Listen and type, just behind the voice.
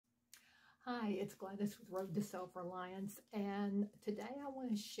Hi, it's Gladys with Road to Self-Reliance, and today I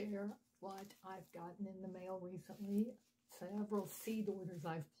want to share what I've gotten in the mail recently, several seed orders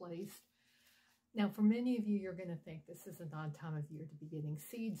I've placed. Now, for many of you, you're going to think this is an odd time of year to be getting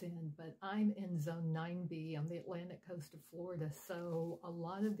seeds in, but I'm in Zone 9B on the Atlantic coast of Florida, so a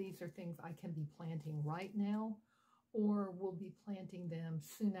lot of these are things I can be planting right now, or we'll be planting them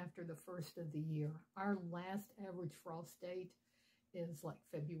soon after the first of the year. Our last average frost date is like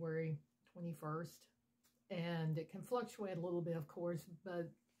February 21st, and it can fluctuate a little bit, of course,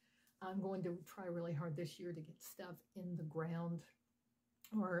 but I'm going to try really hard this year to get stuff in the ground,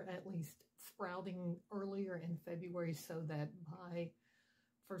 or at least sprouting earlier in February, so that by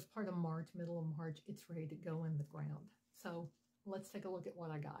first part of March, middle of March, it's ready to go in the ground. So let's take a look at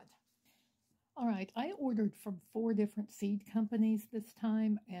what I got. All right, I ordered from 4 different seed companies this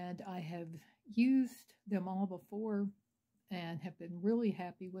time, and I have used them all before and have been really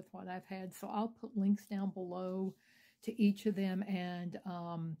happy with what I've had. So I'll put links down below to each of them, and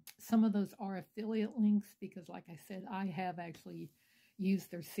some of those are affiliate links because, like I said, I have actually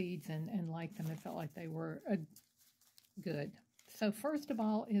used their seeds and liked them and felt like they were good. So first of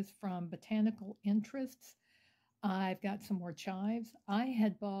all is from Botanical Interests. I've got some more chives. I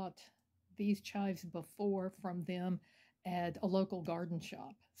had bought these chives before from them at a local garden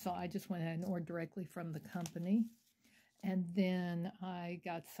shop, so I just went ahead and ordered directly from the company. And then I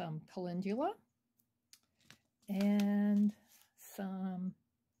got some calendula and some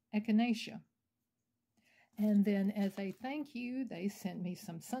echinacea. And then as a thank you, they sent me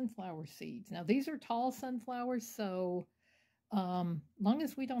some sunflower seeds. Now, these are tall sunflowers, so long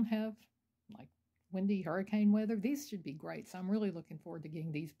as we don't have like windy hurricane weather, these should be great. So I'm really looking forward to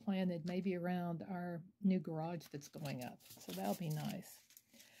getting these planted maybe around our new garage that's going up. So that'll be nice.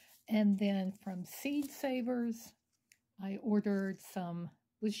 And then from Seed Savers, I ordered some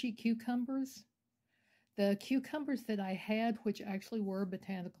bushy cucumbers. The cucumbers that I had, which actually were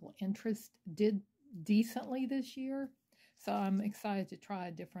Botanical Interest, did decently this year. So I'm excited to try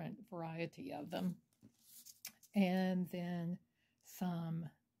a different variety of them. And then some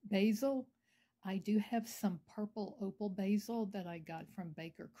basil. I do have some purple opal basil that I got from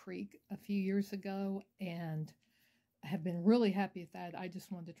Baker Creek a few years ago, and I have been really happy with that. I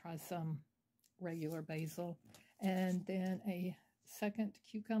just wanted to try some regular basil. And then a second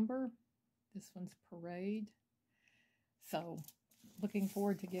cucumber. This one's Parade. So looking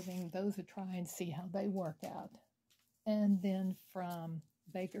forward to giving those a try and see how they work out. And then from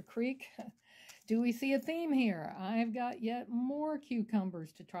Baker Creek, do we see a theme here? I've got yet more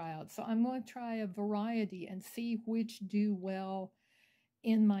cucumbers to try out. So I'm going to try a variety and see which do well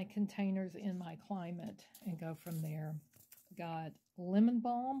in my containers, in my climate, and go from there. Got lemon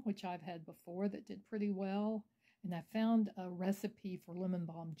balm, which I've had before that did pretty well. And I found a recipe for lemon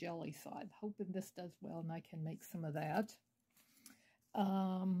balm jelly, so I'm hoping this does well and I can make some of that.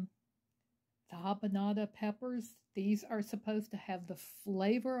 The habanada peppers, these are supposed to have the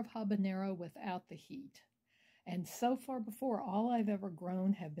flavor of habanero without the heat. And so far before, all I've ever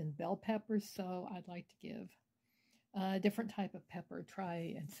grown have been bell peppers, so I'd like to give a different type of pepper a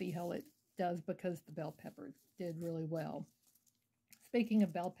try and see how it does, because the bell pepper did really well. Speaking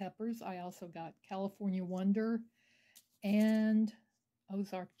of bell peppers, I also got California Wonder and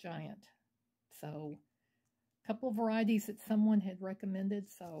Ozark Giant. So a couple of varieties that someone had recommended,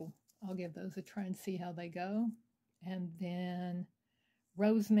 so I'll give those a try and see how they go. And then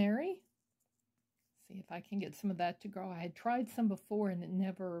rosemary. See if I can get some of that to grow. I had tried some before and it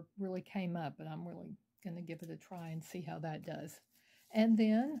never really came up, but I'm really going to give it a try and see how that does. And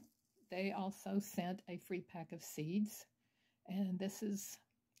then they also sent a free pack of seeds. And this is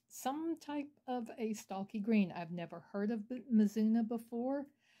some type of a stalky green. I've never heard of Mizuna before.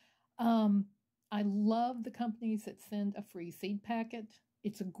 I love the companies that send a free seed packet.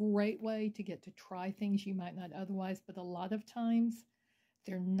 It's a great way to get to try things you might not otherwise, but a lot of times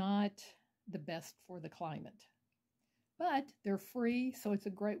they're not the best for the climate. But they're free, so it's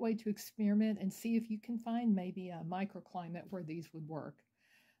a great way to experiment and see if you can find maybe a microclimate where these would work.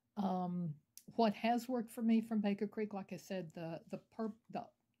 What has worked for me from Baker Creek, like I said, the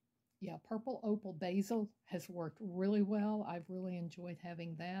purple opal basil has worked really well. I've really enjoyed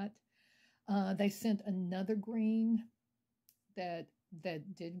having that. They sent another green that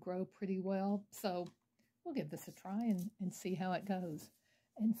did grow pretty well. So we'll give this a try and see how it goes.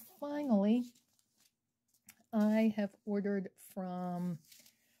 And finally, I have ordered from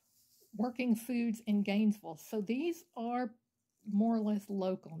Working Foods in Gainesville. So these are more or less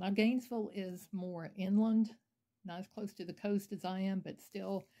local. Now, Gainesville is more inland, not as close to the coast as I am, but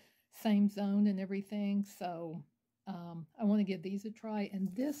still same zone and everything. So I want to give these a try. And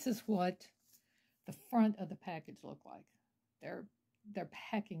this is what the front of the package look like. Their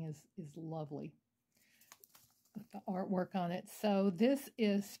packing is lovely with the artwork on it. So this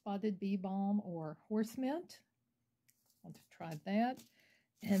is spotted bee balm or horse mint. I want to try that.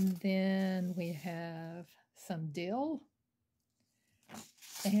 And then we have some dill.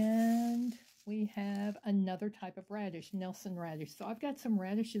 And we have another type of radish, Nelson radish. So I've got some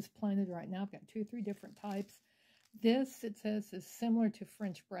radishes planted right now. I've got 2 or 3 different types. This, it says, is similar to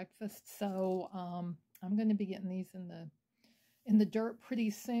French breakfast. So I'm going to be getting these in the dirt pretty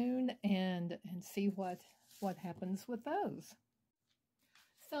soon and see what happens with those.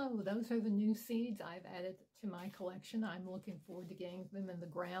 So those are the new seeds I've added to my collection. I'm looking forward to getting them in the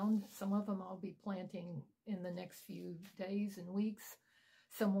ground. Some of them I'll be planting in the next few days and weeks.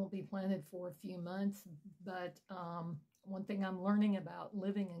 Some won't be planted for a few months, but one thing I'm learning about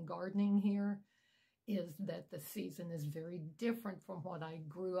living and gardening here is that the season is very different from what I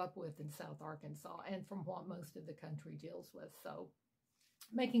grew up with in South Arkansas and from what most of the country deals with. So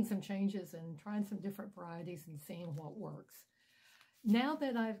making some changes and trying some different varieties and seeing what works. Now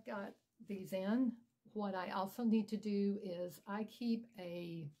that I've got these in, what I also need to do is I keep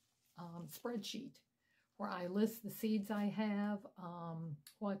a spreadsheet where I list the seeds I have,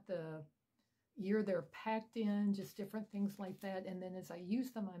 what the year they're packed in, just different things like that. And then as I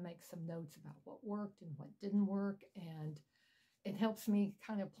use them, I make some notes about what worked and what didn't work. And it helps me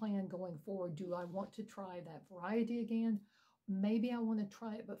kind of plan going forward. Do I want to try that variety again? Maybe I want to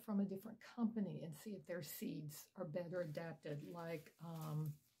try it, but from a different company and see if their seeds are better adapted, like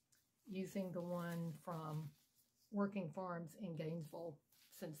using the one from Working Farms in Gainesville,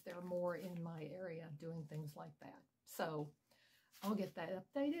 since they're more in my area doing things like that. So I'll get that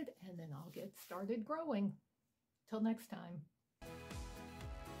updated and then I'll get started growing. Till next time.